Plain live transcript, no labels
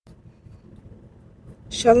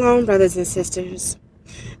Shalom, brothers and sisters.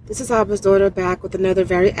 This is Abba's daughter back with another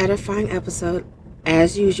very edifying episode,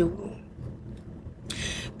 as usual.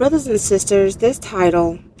 Brothers and sisters, this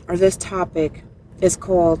title, or this topic, is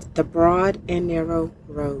called The Broad and Narrow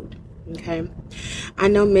Road. Okay? I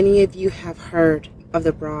know many of you have heard of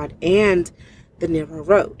the broad and the narrow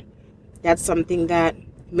road. That's something that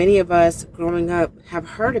many of us growing up have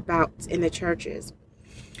heard about in the churches.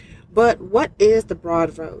 But what is the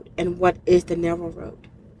broad road and what is the narrow road,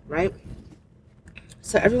 right?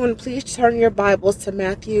 So everyone, please turn your Bibles to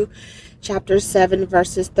Matthew chapter 7,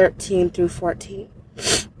 verses 13 through 14.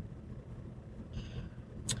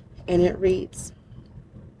 And it reads,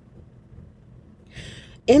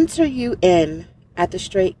 "Enter you in at the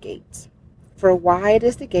strait gate, for wide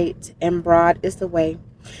is the gate and broad is the way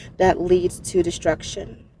that leads to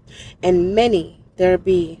destruction, and many there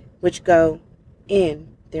be which go in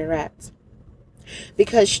thereat.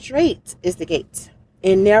 Because strait is the gate,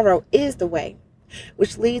 and narrow is the way,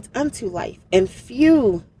 which leads unto life, and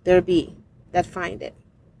few there be that find it."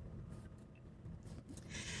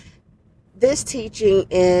 This teaching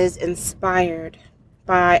is inspired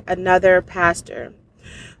by another pastor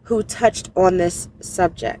who touched on this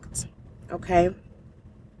subject, okay?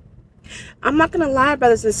 I'm not going to lie,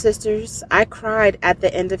 brothers and sisters, I cried at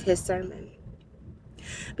the end of his sermon,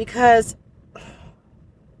 because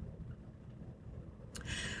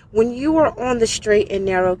when you are on the straight and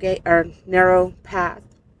narrow gate or narrow path,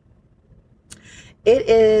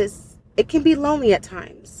 it can be lonely at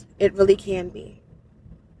times. It really can be.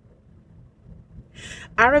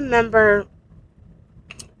 I remember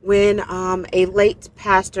when a late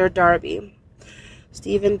pastor Darby,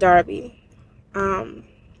 Stephen Darby,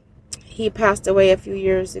 he passed away a few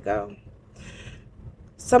years ago.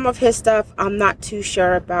 Some of his stuff I'm not too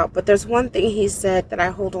sure about, but there's one thing he said that I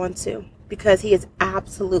hold on to, because he is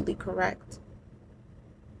absolutely correct.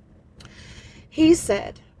 He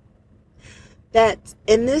said that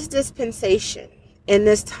in this dispensation, in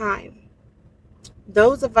this time,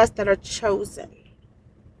 those of us that are chosen,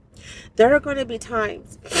 there are going to be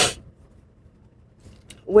times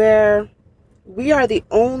where we are the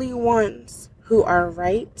only ones who are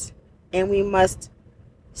right, and we must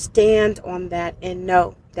stand on that and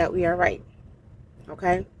know that we are right.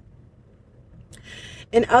 Okay?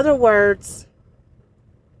 In other words,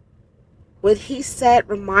 what he said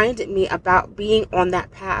reminded me about being on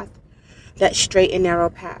that path, that straight and narrow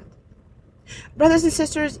path. Brothers and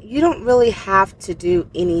sisters, you don't really have to do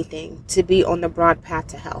anything to be on the broad path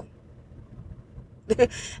to hell.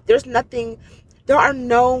 There are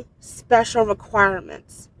no special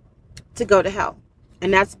requirements to go to hell.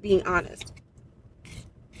 And that's being honest.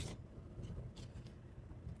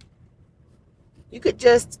 You could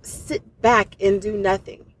just sit back and do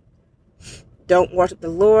nothing. Don't worship the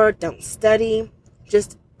Lord. Don't study.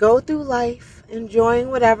 Just go through life, enjoying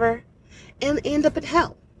whatever, and end up in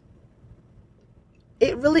hell.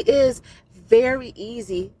 It really is very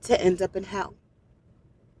easy to end up in hell.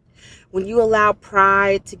 When you allow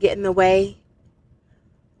pride to get in the way,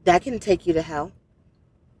 that can take you to hell.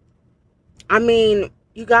 I mean,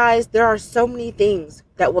 you guys, there are so many things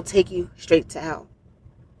that will take you straight to hell.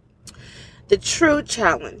 The true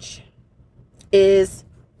challenge is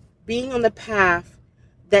being on the path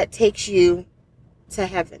that takes you to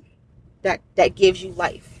heaven, that gives you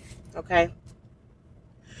life, okay?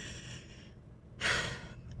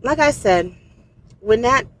 Like I said, when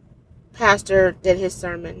that pastor did his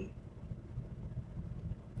sermon,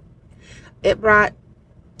 it brought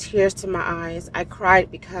tears to my eyes. I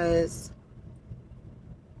cried because,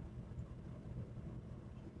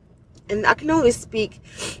 and I can only speak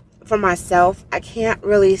for myself. I can't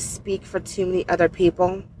really speak for too many other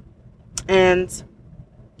people. And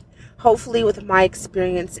hopefully with my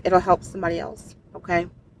experience, it'll help somebody else, okay?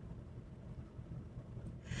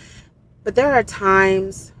 But there are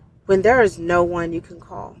times when there is no one you can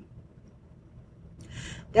call.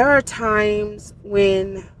 There are times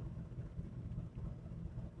when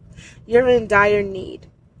you're in dire need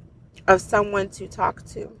of someone to talk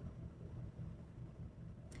to,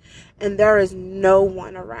 and there is no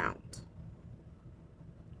one around.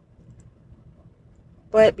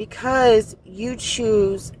 But because you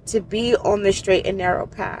choose to be on the straight and narrow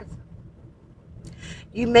path,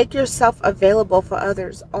 you make yourself available for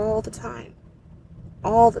others all the time.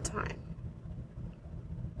 All the time.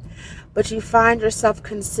 But you find yourself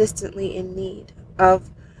consistently in need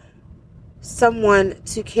of someone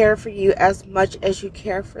to care for you as much as you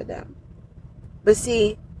care for them. But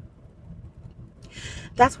see,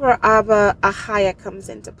 that's where AHAYAH comes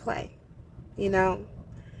into play. You know,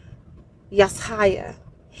 AHAYAH.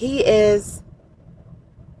 He is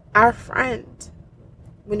our friend.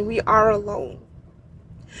 when we are alone.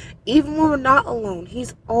 Even when we're not alone,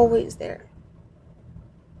 he's always there.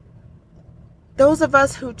 Those of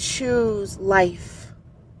us who choose life,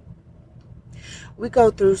 we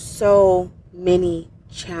go through so many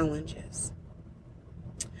challenges.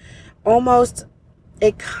 Almost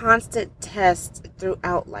a constant test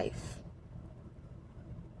throughout life.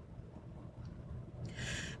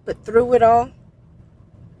 But through it all,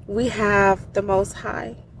 we have the Most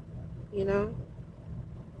High, you know.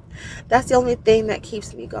 That's the only thing that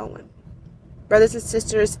keeps me going. Brothers and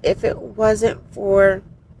sisters, if it wasn't for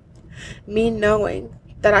me knowing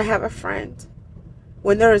that I have a friend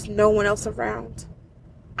when there is no one else around,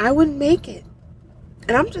 I wouldn't make it.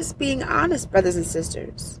 And I'm just being honest, brothers and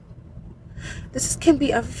sisters. This can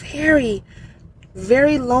be a very,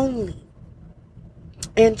 very lonely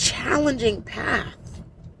and challenging path.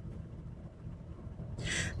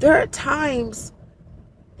 There are times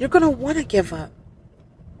you're going to want to give up.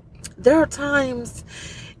 There are times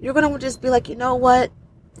you're going to just be like, you know what?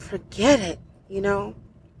 Forget it, you know?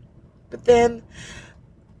 But then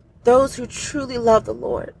those who truly love the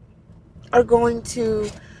Lord are going to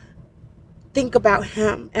think about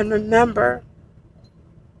him and remember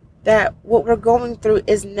that what we're going through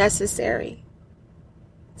is necessary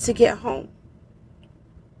to get home.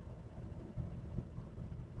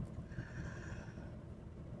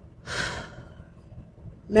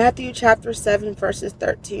 Matthew chapter 7 verses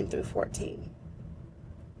 13 through 14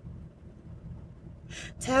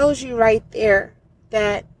 tells you right there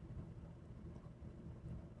that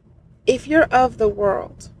if you're of the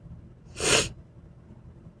world,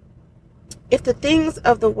 if the things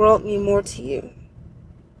of the world mean more to you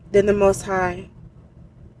than the Most High,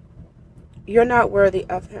 you're not worthy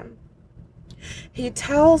of him. He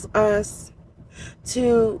tells us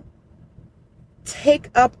to take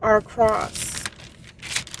up our cross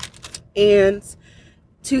and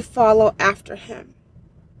to follow after him.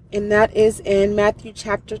 And that is in Matthew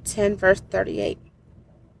chapter 10, verse 38.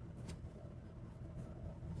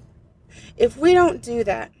 If we don't do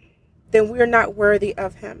that, then we're not worthy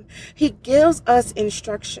of him. He gives us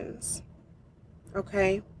instructions,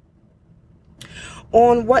 okay,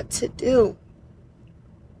 on what to do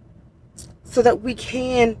so that we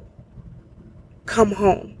can come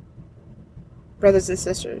home, brothers and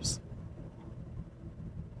sisters.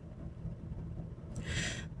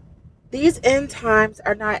 These end times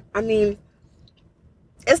are not,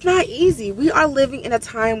 it's not easy. We are living in a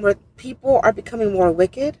time where people are becoming more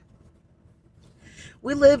wicked.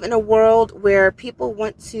 We live in a world where people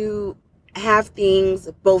want to have things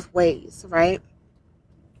both ways, right?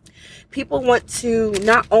 People want to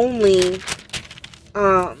not only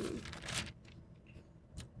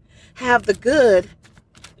have the good,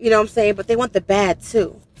 you know what I'm saying, but they want the bad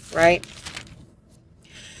too, right?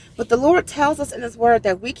 But the Lord tells us in his word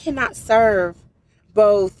that we cannot serve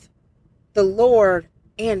both the Lord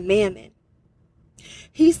and mammon.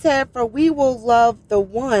 He said, for we will love the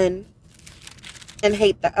one and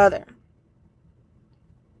hate the other.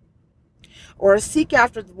 Or seek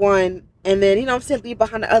after the one and then, you know what I'm saying, leave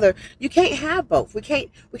behind the other. You can't have both. We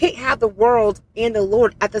can't have the world and the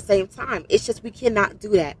Lord at the same time. It's just we cannot do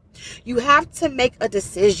that. You have to make a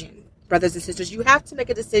decision, brothers and sisters. You have to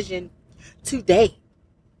make a decision today.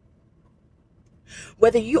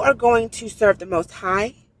 Whether you are going to serve the Most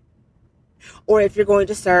High or if you're going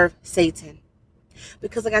to serve Satan.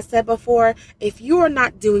 Because like I said before, if you are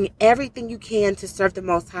not doing everything you can to serve the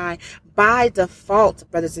Most High, by default,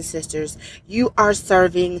 brothers and sisters, you are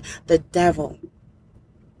serving the devil.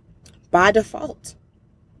 By default.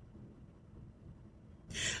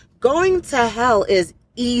 Going to hell is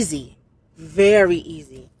easy. Very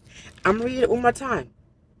easy. I'm going to read it one more time.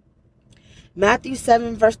 Matthew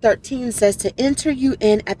 7 verse 13 says, to enter you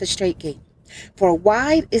in at the strait gate. For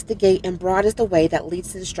wide is the gate and broad is the way that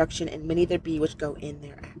leads to destruction, and many there be which go in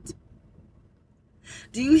thereat.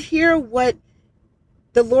 Do you hear what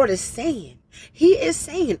the Lord is saying? He is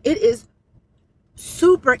saying it is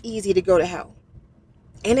super easy to go to hell.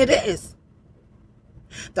 And it is.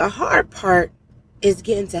 The hard part is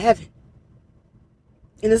getting to heaven.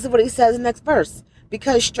 And this is what he says in the next verse.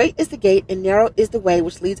 Because strait is the gate and narrow is the way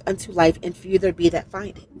which leads unto life, and few there be that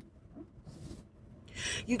find it.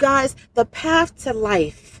 You guys, the path to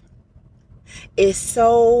life is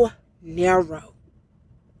so narrow.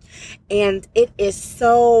 And it is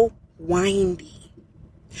so windy.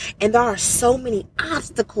 And there are so many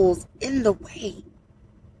obstacles in the way.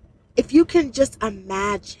 If you can just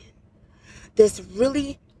imagine this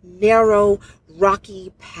really narrow,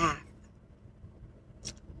 rocky path.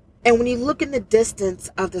 And when you look in the distance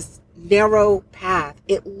of this narrow path,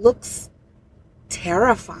 it looks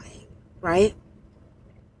terrifying, right?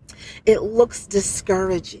 It looks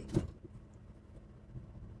discouraging.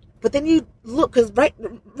 But then you look, because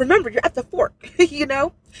remember, you're at the fork, you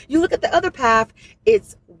know? You look at the other path,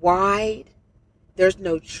 it's wide. There's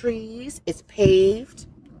no trees. It's paved.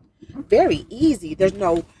 Very easy. There's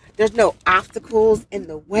no obstacles in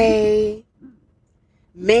the way.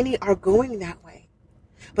 Many are going that way.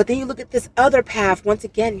 But then you look at this other path, once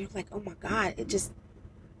again, you're like, oh my God,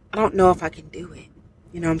 I don't know if I can do it.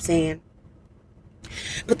 You know what I'm saying?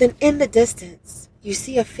 But then in the distance, you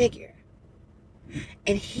see a figure.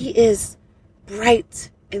 And he is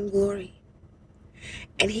bright in glory.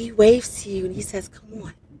 And he waves to you and he says, come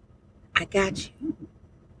on, I got you.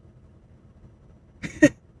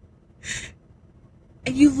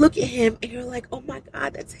 And you look at him and you're like, oh my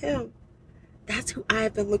God, that's him. That's who I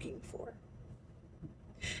have been looking for.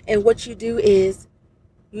 And what you do is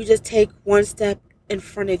you just take one step in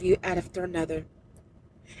front of you after another.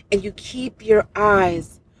 And you keep your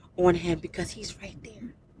eyes on him because he's right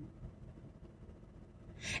there.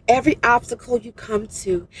 Every obstacle you come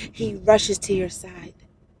to, he rushes to your side.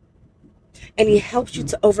 And he helps you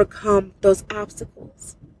to overcome those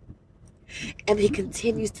obstacles. And he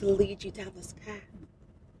continues to lead you down this path.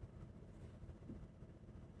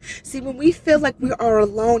 See, when we feel like we are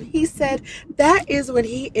alone, he said that is when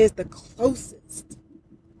he is the closest.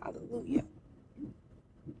 Hallelujah.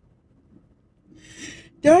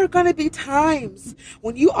 There are going to be times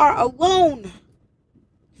when you are alone,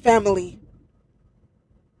 family.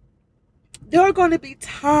 There are going to be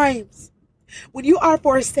times when you are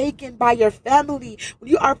forsaken by your family, when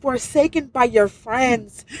you are forsaken by your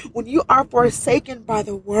friends, when you are forsaken by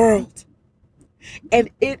the world. And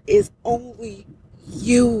it is only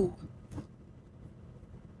you.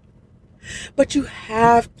 But you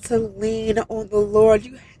have to lean on the Lord.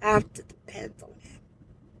 You have to depend on him.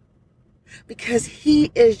 Because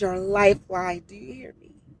he is your lifeline. Do you hear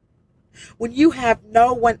me? When you have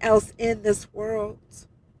no one else in this world,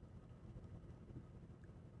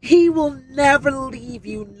 he will never leave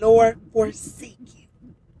you nor forsake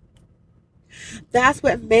you. That's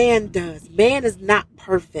what man does. Man is not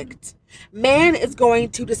perfect. Man is going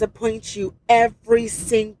to disappoint you every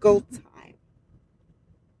single time.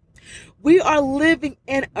 We are living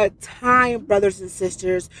in a time, brothers and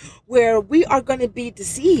sisters, where we are going to be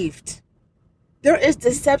deceived. There is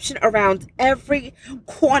deception around every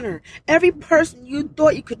corner. Every person you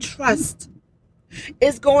thought you could trust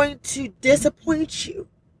is going to disappoint you.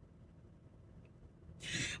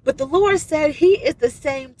 But the Lord said he is the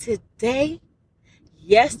same today,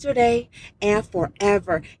 yesterday, and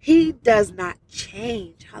forever. He does not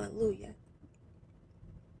change. Hallelujah.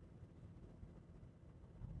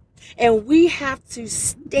 And we have to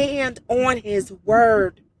stand on his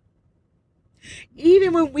word.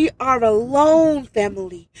 Even when we are alone,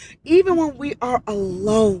 family, even when we are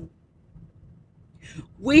alone,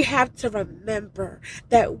 we have to remember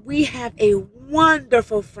that we have a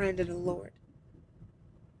wonderful friend in the Lord.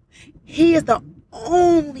 He is the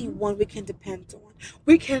only one we can depend on.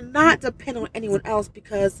 We cannot depend on anyone else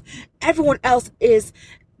because everyone else is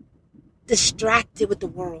distracted with the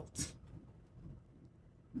world.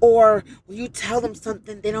 Or when you tell them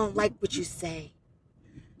something, they don't like what you say.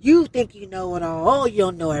 You think you know it all. Oh, you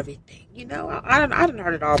don't know everything. You know, I done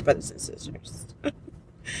heard it all, brothers and sisters.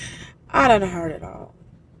 I done heard it all.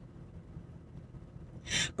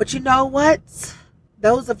 But you know what?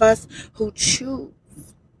 Those of us who choose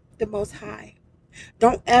the Most High,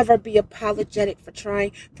 don't ever be apologetic for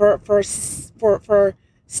trying, for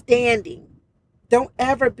standing. Don't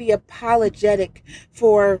ever be apologetic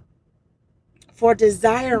for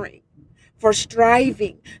desiring, for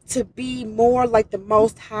striving to be more like the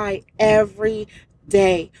Most High every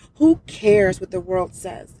day. Who cares what the world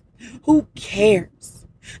says? Who cares?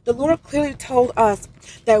 The Lord clearly told us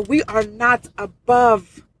that we are not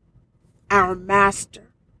above our Master.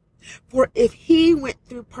 For if he went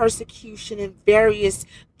through persecution and various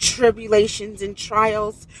tribulations and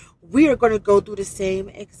trials, we are going to go through the same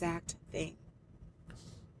exact thing.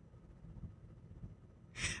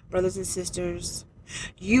 Brothers and sisters,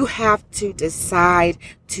 you have to decide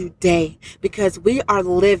today because we are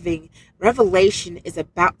living. Revelation is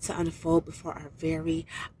about to unfold before our very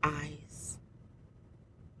eyes.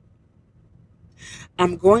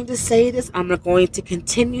 I'm going to say this. I'm going to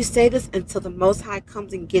continue to say this until the Most High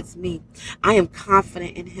comes and gets me. I am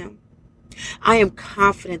confident in him. I am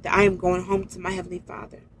confident that I am going home to my Heavenly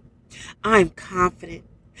Father. I am confident.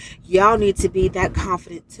 Y'all need to be that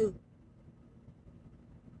confident too.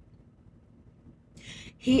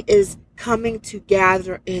 He is coming to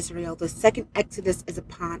gather Israel. The second Exodus is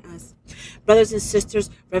upon us. Brothers and sisters,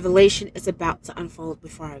 Revelation is about to unfold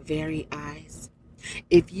before our very eyes.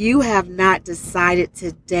 If you have not decided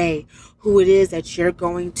today who it is that you're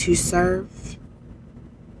going to serve,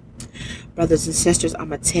 brothers and sisters, I'm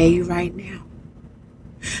going to tell you right now,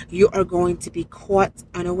 you are going to be caught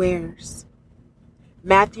unawares.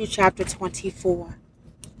 Matthew chapter 24.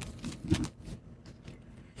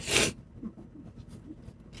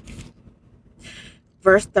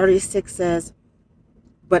 Verse 36 says,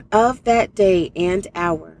 "But of that day and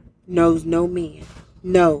hour knows no man,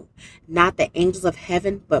 no, not the angels of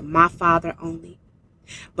heaven, but my Father only.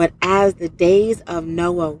 But as the days of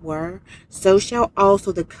Noah were, so shall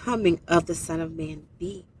also the coming of the Son of Man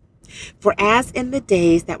be. For as in the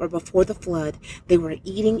days that were before the flood, they were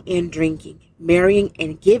eating and drinking, marrying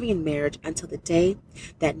and giving in marriage until the day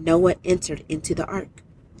that Noah entered into the ark,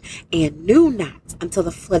 and knew not until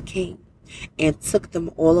the flood came and took them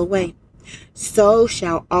all away. So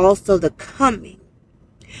shall also the coming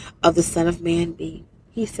of the Son of Man be."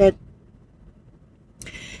 He said,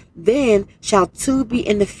 "Then shall two be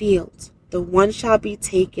in the field, the one shall be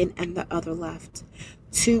taken and the other left.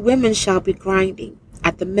 Two women shall be grinding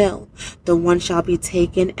at the mill, the one shall be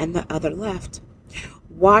taken and the other left.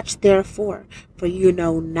 Watch therefore, for you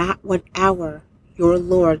know not what hour your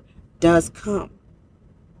Lord does come."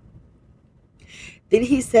 Then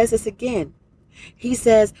he says this again. He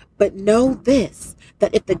says, "But know this,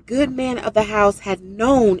 that if the good man of the house had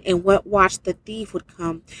known in what watch the thief would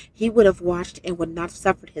come, he would have watched and would not have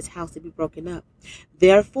suffered his house to be broken up.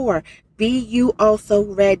 Therefore, be you also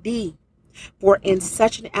ready, for in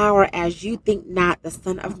such an hour as you think not, the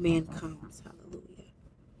Son of Man comes." Hallelujah.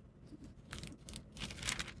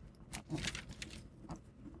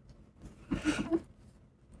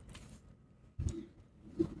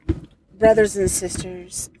 Brothers and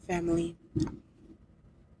sisters, family,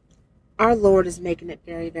 our Lord is making it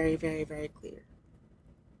very, very, very, very clear.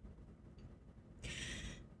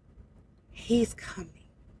 He's coming.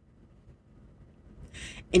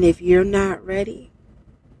 And if you're not ready,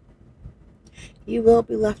 you will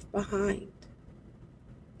be left behind.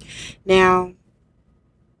 Now,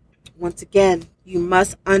 once again, you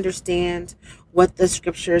must understand what the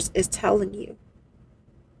scriptures is telling you.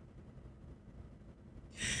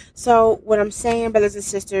 So what I'm saying, brothers and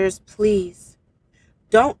sisters, please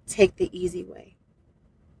don't take the easy way.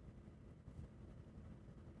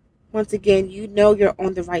 Once again, you know you're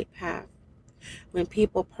on the right path when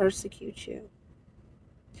people persecute you,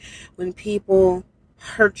 when people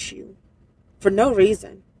hurt you for no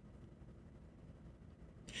reason.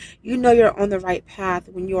 You know you're on the right path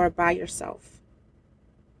when you are by yourself.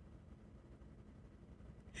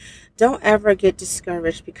 Don't ever get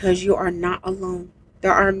discouraged because you are not alone.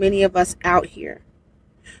 There are many of us out here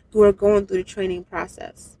who are going through the training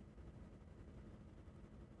process.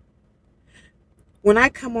 When I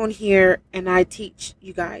come on here and I teach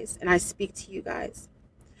you guys and I speak to you guys,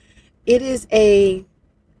 it is a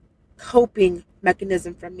coping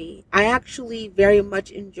mechanism for me. I actually very much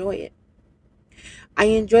enjoy it. I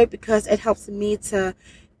enjoy it because it helps me to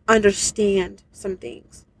understand some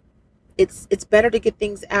things. It's better to get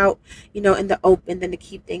things out, in the open than to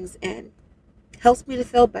keep things in. Helps me to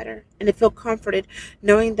feel better and to feel comforted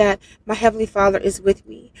knowing that my Heavenly Father is with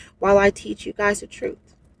me while I teach you guys the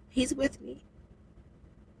truth. He's with me.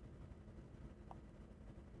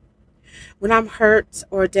 When I'm hurt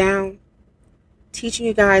or down, teaching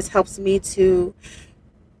you guys helps me to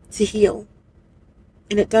heal.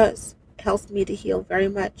 And it does. It helps me to heal very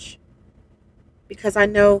much. Because I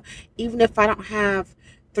know even if I don't have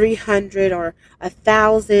 300 or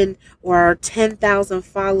 1,000 or 10,000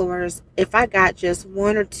 followers, if I got just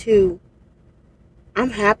one or two,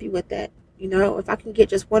 I'm happy with that. If I can get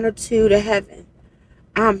just one or two to heaven,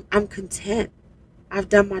 I'm content. I've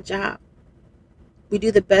done my job. We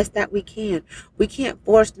do the best that we can. We can't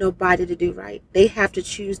force nobody to do right. They have to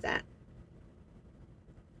choose that.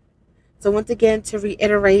 So once again, to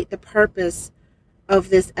reiterate the purpose of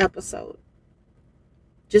this episode,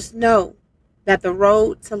 just know that the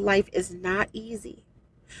road to life is not easy.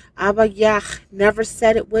 AHAYAH never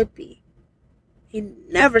said it would be. He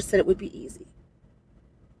never said it would be easy.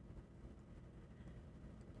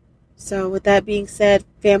 So with that being said,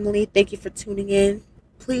 family, thank you for tuning in.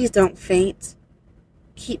 Please don't faint.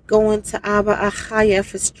 Keep going to AHAYAH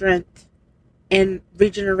for strength and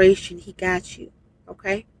regeneration. He got you.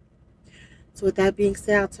 Okay? So with that being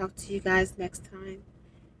said, I'll talk to you guys next time.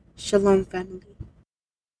 Shalom, family.